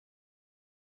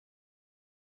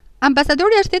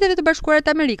Ambasadori i Shteteve të Bashkuara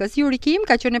të Amerikës, Durrës Kim,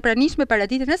 ka qenë e pranishme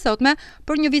paraditën e sotme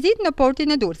për një vizitë në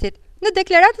portin e Durrësit. Në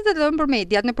deklaratat e dhënë për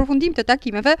mediat në përfundim të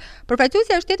takimeve,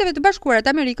 përfaqësuesja e Shteteve të Bashkuara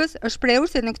të Amerikës është shprehur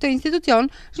se në këtë institucion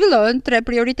zhvillohen 3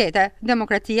 prioritete: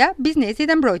 demokracia, biznesi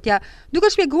dhe mbrojtja,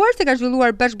 duke shpjeguar se ka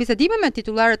zhvilluar bashkëbisedime me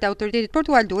titullarët e autoritetit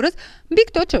portuar Durrës mbi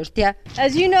këtë çështje.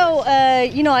 As you know,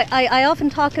 I often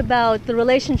talk about the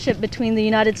relationship between the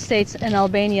United States and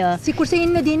Albania. Sikurse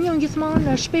jeni në dieni, unë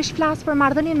gjithmonë shpesh flas për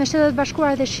marrëdhënien me Shtetet e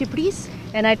Bashkuara dhe Shqipërisë.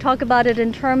 And I talk about it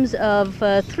in terms of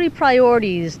 3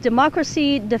 priorities: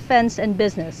 democracy, defense, and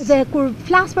business. Dhe kur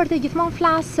flas për të, gjithmonë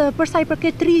flas për sa i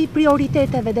përket 3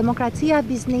 prioriteteve: demokracia,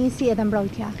 biznesi edhe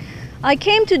mbrojtja. I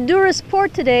came to Durrës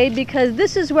Port today because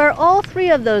this is where all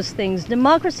 3 of those things,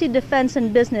 democracy, defense,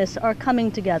 and business, are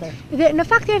coming together. Dhe në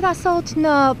fakt erdha sot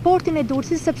në portin e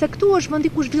Durrësit sepse këtu është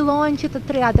vendi ku zhvillohen që të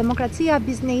treja: demokracia,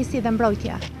 biznesi dhe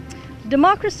mbrojtja.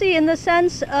 Democracy in the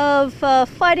sense of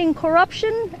fighting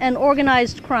corruption and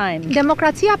organized crime.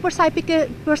 Demokracia për sa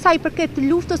i përket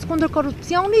luftës kundër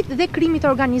korrupsionit dhe krimit të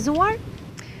organizuar.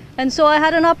 And so I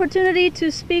had an opportunity to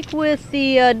speak with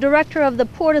the director of the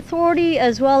Port Authority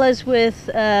as well as with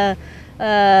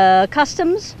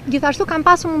Customs. Gjithashtu kam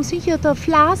pasur mundësi që të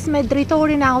flas me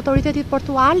drejtorin e autoritetit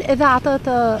portual edhe atë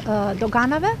të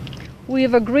doganave. We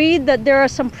have agreed that there are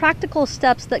some practical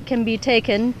steps that can be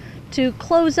taken to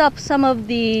close up some of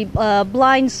the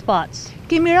blind spots.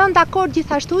 Kemi rënë dakord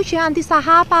gjithashtu që janë disa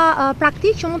hapa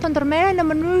praktik që mund të ndërmerren në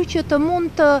mënyrë që të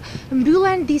mund të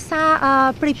mbyllen disa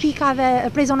prej pikave,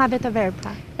 prej zonave të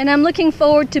verbra. And I'm looking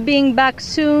forward to being back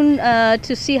soon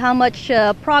to see how much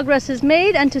progress is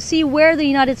made and to see where the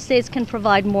United States can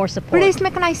provide more support. Pres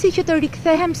me kënaqësi që të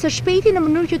rikthehem së shpejti në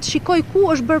mënyrë që të shikoj ku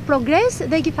është bërë progres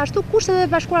dhe gjithashtu ku Shtetet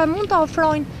e Bashkuara mund të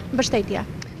ofrojnë mbështetje.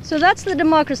 So that's the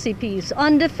democracy piece.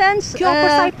 On defense, Kjo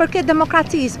për sa i përket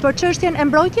demokracisë, për çështjen e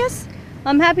mbrojtjes,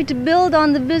 I'm happy to build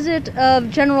on the visit of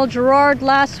General Gerard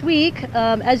last week.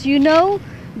 As you know,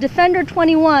 Defender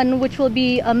 21, which will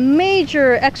be a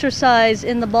major exercise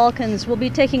in the Balkans, will be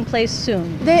taking place soon.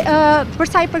 Dhe për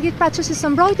sa i përket pra çështjes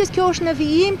së mbrojtjes, kjo është në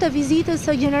vijim të vizitës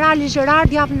së generalit Gerard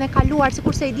javën e kaluar.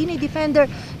 Sikurse e dini, Defender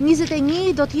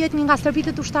 21 do të jetë një nga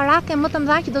stërvitjet ushtarake më të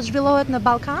mëdha që do të zhvillohet në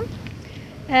Ballkan.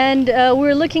 And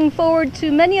we're looking forward to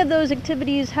many of those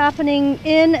activities happening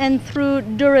in and through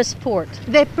Durrës Port.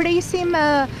 Dhe presim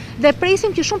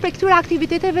që shumë prej këtyre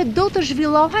aktiviteteve do të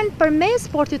zhvillohen përmes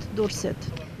portit të Durrësit.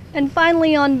 And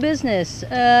finally, on business,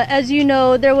 as you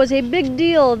know, there was a big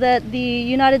deal that the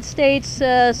United States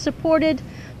supported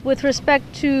with respect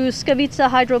to Skavica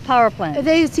hydropower plant.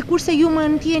 Dhe sikurse ju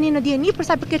më ndjeni në dieni për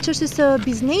sa përket çështjes së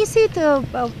biznesit,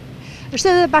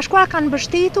 Shtetet e Bashkuara kanë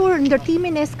mbështetur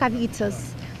ndërtimin e Skavicës.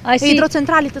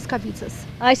 Hidrocentralit të Skavicës.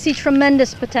 I see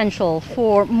tremendous potential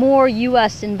for more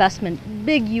US investment,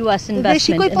 big US investment in Albania. Dhe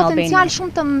shikoj potencial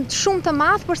shumë të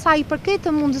madh për sa i përket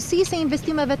të mundësisë e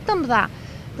investimeve të mëdha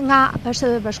nga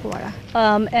Shtetet e Bashkuara.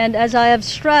 And as I have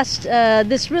stressed,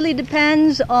 this really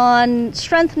depends on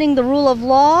strengthening the rule of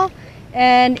law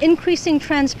and increasing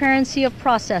transparency of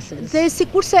processes. Dhe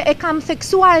sikurse e kam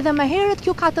theksuar edhe më herët,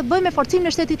 kjo ka të bëjë me forcimin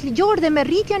e shtetit ligjor dhe me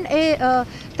rritjen e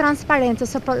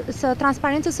transparencës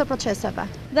së proceseve.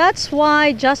 That's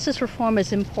why justice reform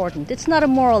is important. It's not a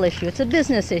moral issue, it's a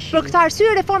business issue. Për këtë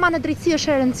arsye reforma në drejtësi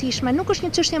është e rëndësishme, nuk është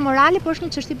një çështje morale, por është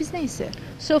një çështje biznesi.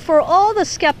 So for all the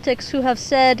skeptics who have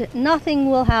said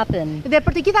nothing will happen, dhe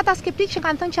për të gjithë ata skeptikë që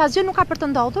kanë thënë që asgjë nuk ka për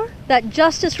të ndodhur, that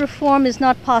justice reform is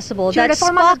not possible, that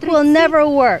SPAC will never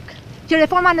work. Që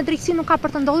reforma në drejtësi nuk ka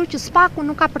për të ndodhur, që SPAC-u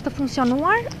nuk ka për të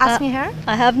funksionuar asnjëherë.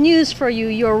 I have news for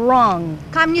you, you're wrong.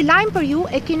 Kam një lajm për ju,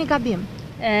 e keni gabim.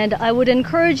 And I would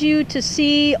encourage you to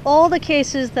see all the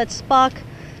cases that SPAC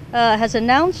has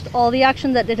announced, all the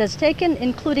action that it has taken,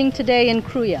 including today in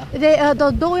Kruja. Dhe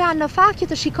do doja në fakt që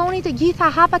të shikoni të gjitha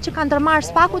hapat që ka ndërmarrë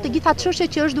SPAC-u, të gjitha çështjet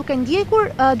që është duke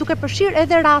ndjekur, duke përfshirë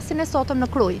edhe rastin e sotëm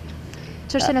në Kruj.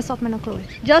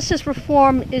 Justice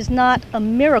reform is not a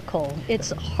miracle.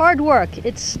 It's hard work.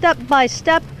 It's step by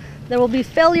step. There will be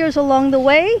failures along the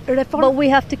way, but we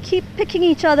have to keep picking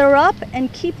each other up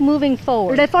and keep moving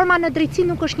forward. Reforma në drejtësi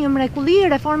nuk është një mrekulli,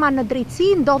 reforma në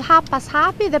drejtësi ndodh hap pas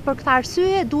hapi dhe për këtë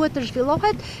arsye duhet të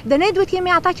zhvillohet dhe ne duhet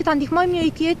jemi ata që ta ndihmojmë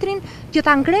njëri tjetrin, që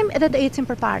ta ngrem edhe të ecim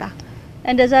përpara.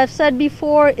 And as I've said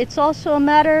before, it's also a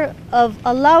matter of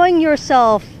allowing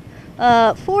yourself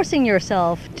forcing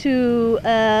yourself to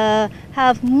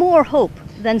have more hope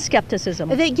than skepticism.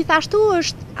 Dhe gjithashtu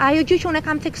është ajo gjë që unë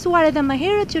kam theksuar edhe më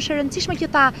herët, që është e rëndësishme që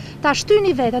ta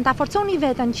shtyni veten, ta forconi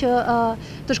veten që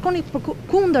të shkoni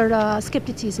kundër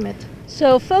skepticizmit.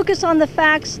 So focus on the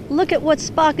facts, look at what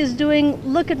Spock is doing,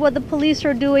 look at what the police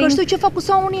are doing. Kështu që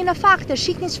fokusohuni në fakte,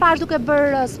 shihni çfarë është duke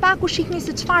bërë Spaku, shihni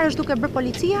se çfarë është duke bërë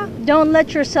policia. Don't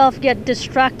let yourself get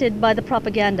distracted by the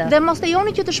propaganda. Dhe mos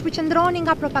lejoni që të shpërqendroheni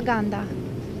nga propaganda.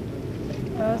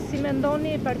 Si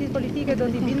mendoni partitë politike do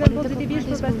t'i bindën pozitivisht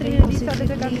për pastrimin e listave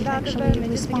të kandidatëve me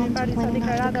që të kemi parë disa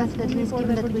deklarata së por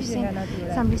dhe përgjigje nga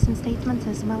natyra? Some recent statements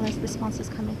as well as responses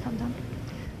coming from them.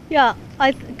 Yeah,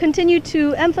 I continue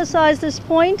to emphasize this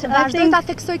point. I Vazhdoj think ta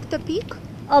theksoj këtë pikë.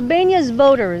 Albania's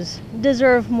voters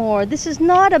deserve more. This is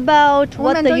not about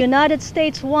what the United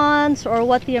States wants or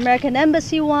what the American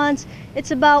embassy wants.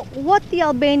 It's about what the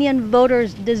Albanian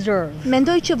voters deserve.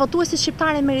 Mendoj që votuesit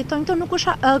shqiptarë meritojnë këto, nuk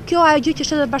është kjo ajo gjë që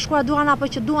Shtetet e Bashkuara duan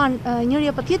apo që duan njëri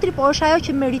apo tjetri, por është ajo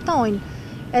që meritojnë,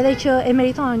 edhe që e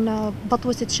meritojnë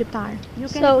votuesit shqiptar.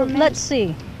 So let's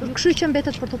see. Kështu që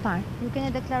mbetet për të parë. Ju keni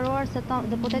deklaruar se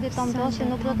deputeti Tom Toshi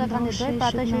nuk do të kandidojë për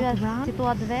atë që ju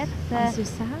cituat vetë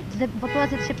se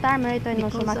votuesit shqiptar meritojnë më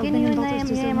shumë. A keni ju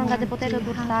një emër nga deputetët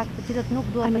ushtak, të cilët nuk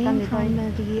duhet të kandidojnë?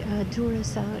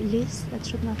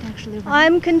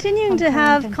 I'm continuing to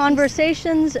have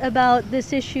conversations about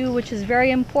this issue, which is very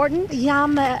important.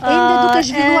 Jam ende duke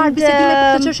zhvilluar bisedime për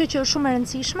këtë çështje që është shumë e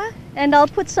rëndësishme. And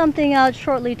I'll put something out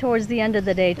shortly towards the end of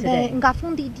the day today. Dhe nga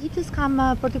fundi I ditës kam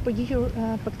për të përgjigjur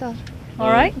për këtë.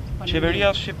 All right?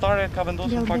 Qeveria shqiptare ka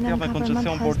vendosur fakt ja me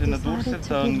koncesion portin e Durrësit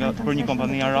për një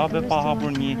kompani arabe pa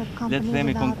hapur një, le të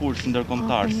themi, konkurs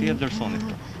ndërkombëtar. Si e vlerësoni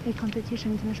këtë?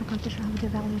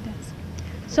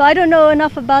 So I don't know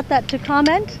enough about that to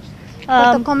comment.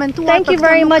 Thank you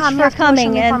very much for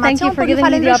coming and thank you for giving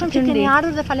me the opportunity.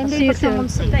 See you soon.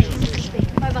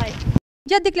 Bye-bye.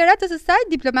 Gjatë deklaratës së saj,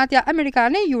 diplomatja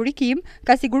amerikane Durrës Kim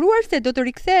ka siguruar se do të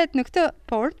rikthehet në këtë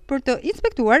port për të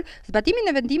inspektuar zbatimin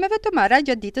e vendimeve të marra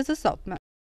gjatë ditës së sotme.